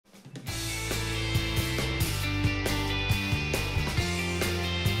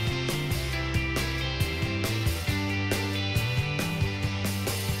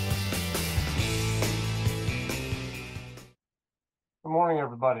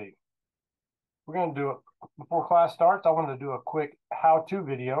everybody. We're going to do it before class starts. I wanted to do a quick how-to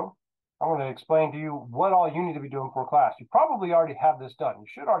video. I want to explain to you what all you need to be doing before class. You probably already have this done. You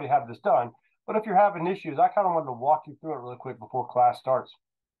should already have this done. But if you're having issues, I kind of wanted to walk you through it really quick before class starts.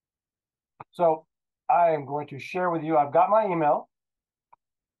 So I am going to share with you, I've got my email.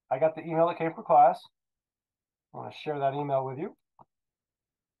 I got the email that came for class. I want to share that email with you.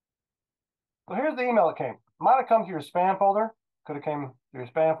 So here's the email that came. Might have come to your spam folder. Could have came to your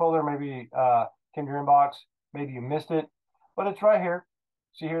spam folder. Maybe came to your inbox. Maybe you missed it. But it's right here.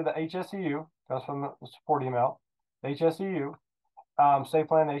 See here, the HSEU comes from the support email. The HSEU,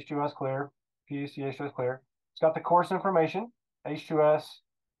 SafeLand H2S clear, PEC H2S clear. It's got the course information, H2S,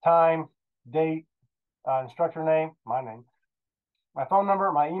 time, date, instructor name, my name, my phone number,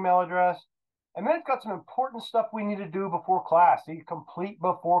 my email address. And then it's got some important stuff we need to do before class. See, complete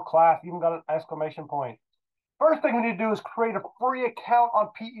before class, even got an exclamation point. First thing we need to do is create a free account on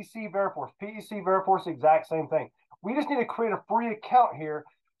PEC Veriforce. PEC Veriforce, exact same thing. We just need to create a free account here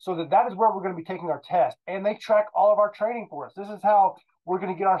so that is where we're going to be taking our test. And they track all of our training for us. This is how we're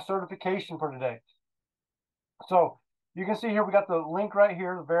going to get our certification for today. So you can see here, we got the link right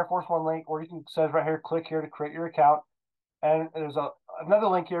here, the Veriforce 1 link, or you can, says right here, click here to create your account. And there's another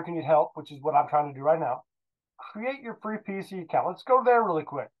link here if you need help, which is what I'm trying to do right now. Create your free PEC account. Let's go there really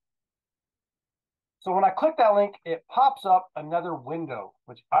quick. So when I click that link, it pops up another window,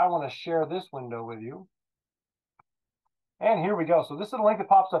 which I want to share this window with you. And here we go. So this is the link that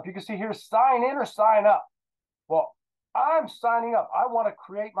pops up. You can see here, sign in or sign up. Well, I'm signing up. I want to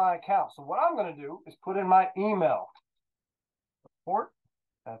create my account. So what I'm going to do is put in my email.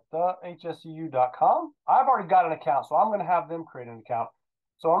 support@thehseu.com. I've already got an account, so I'm going to have them create an account.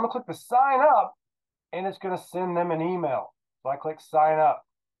 So I'm going to click the sign up, and it's going to send them an email. So I click sign up,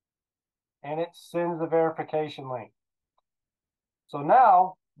 and it sends the verification link. So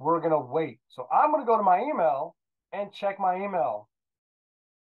now we're going to wait. So I'm going to go to my email and check my email.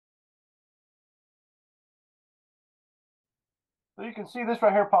 So you can see this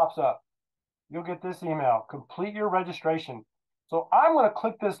right here pops up. You'll get this email, complete your registration. So I'm going to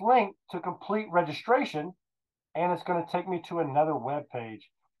click this link to complete registration, and it's going to take me to another web page.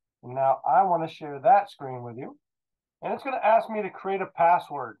 And now I want to share that screen with you. And it's going to ask me to create a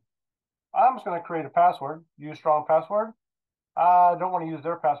password. I'm just going to create a password, use strong password. I don't want to use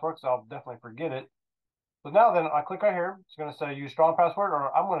their password because I'll definitely forget it. So now then I click right here. It's going to say use strong password,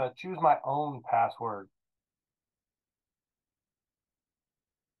 or I'm going to choose my own password.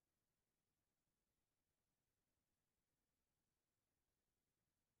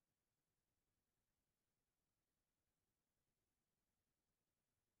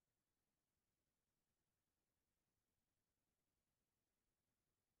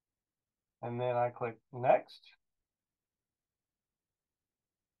 And then I click next.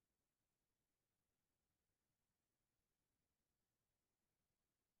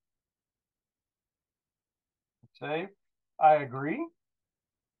 Save. I agree.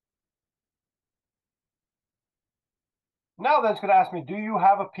 Now then it's going to ask me, do you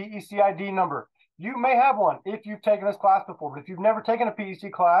have a PEC ID number? You may have one if you've taken this class before, but if you've never taken a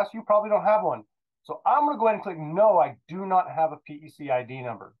PEC class, you probably don't have one. So I'm going to go ahead and click no, I do not have a PEC ID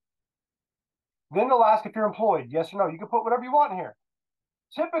number. Then it'll ask if you're employed, yes or no. You can put whatever you want in here.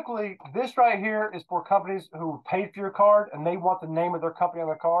 Typically, this right here is for companies who paid for your card and they want the name of their company on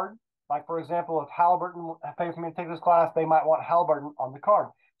the card. Like, for example, if Halliburton paid for me to take this class, they might want Halliburton on the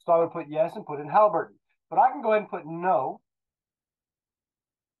card. So I would put yes and put in Halliburton. But I can go ahead and put no.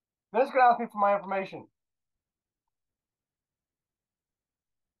 Then it's going to ask me for my information.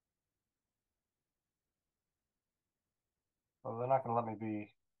 So they're not going to let me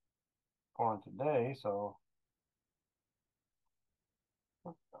be born today. So,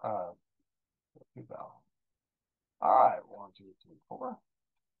 all right, 1, 2, 3, 4.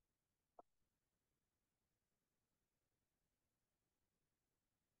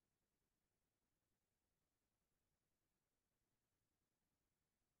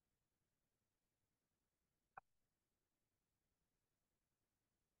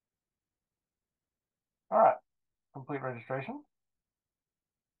 All right, complete registration.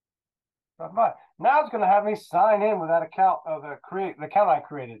 Bye. Now it's going to have me sign in with that account of the account I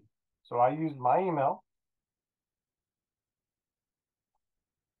created. So I used my email.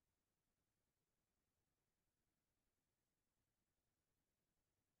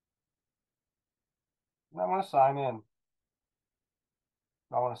 And I want to sign in.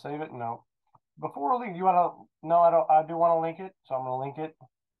 I want to save it. No. Before we leave, you want to? No, I don't. I do want to link it, so I'm going to link it.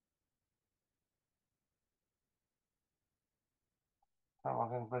 I'm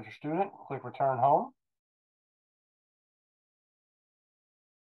going to register student. Click return home.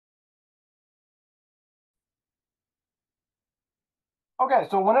 Okay,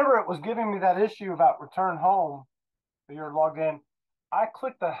 so whenever it was giving me that issue about return home, that you're logged in, I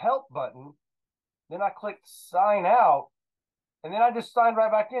clicked the help button, then I clicked sign out, and then I just signed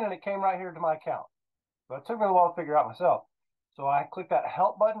right back in and it came right here to my account. So it took me a while to figure out myself. So I clicked that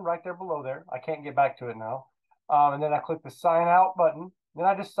help button right there below there. I can't get back to it now. And then I clicked the sign out button. Then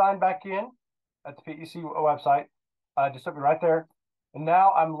I just signed back in at the PEC website. Just took me right there. And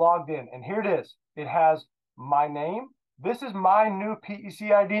now I'm logged in. And here it is. It has my name. This is my new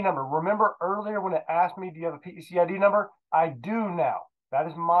PEC ID number. Remember earlier when it asked me, do you have a PEC ID number? I do now. That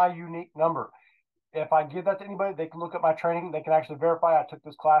is my unique number. If I give that to anybody, they can look at my training. They can actually verify I took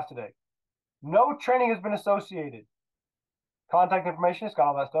this class today. No training has been associated. Contact information, it's got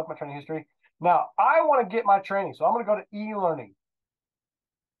all that stuff, my training history. Now, I want to get my training, so I'm going to go to e-learning.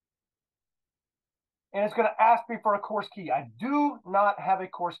 And it's going to ask me for a course key. I do not have a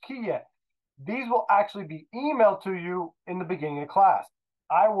course key yet. These will actually be emailed to you in the beginning of class.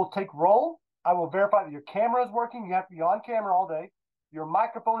 I will take roll. I will verify that your camera is working. You have to be on camera all day. Your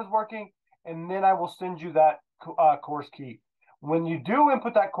microphone is working. And then I will send you that course key. When you do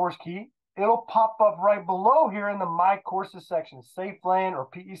input that course key, it'll pop up right below here in the My Courses section, SafeLand or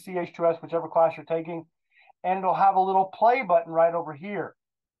PEC H2S, whichever class you're taking. And it'll have a little play button right over here.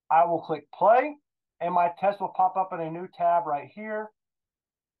 I will click play, and my test will pop up in a new tab right here,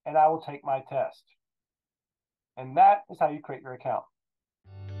 and I will take my test. And that is how you create your account.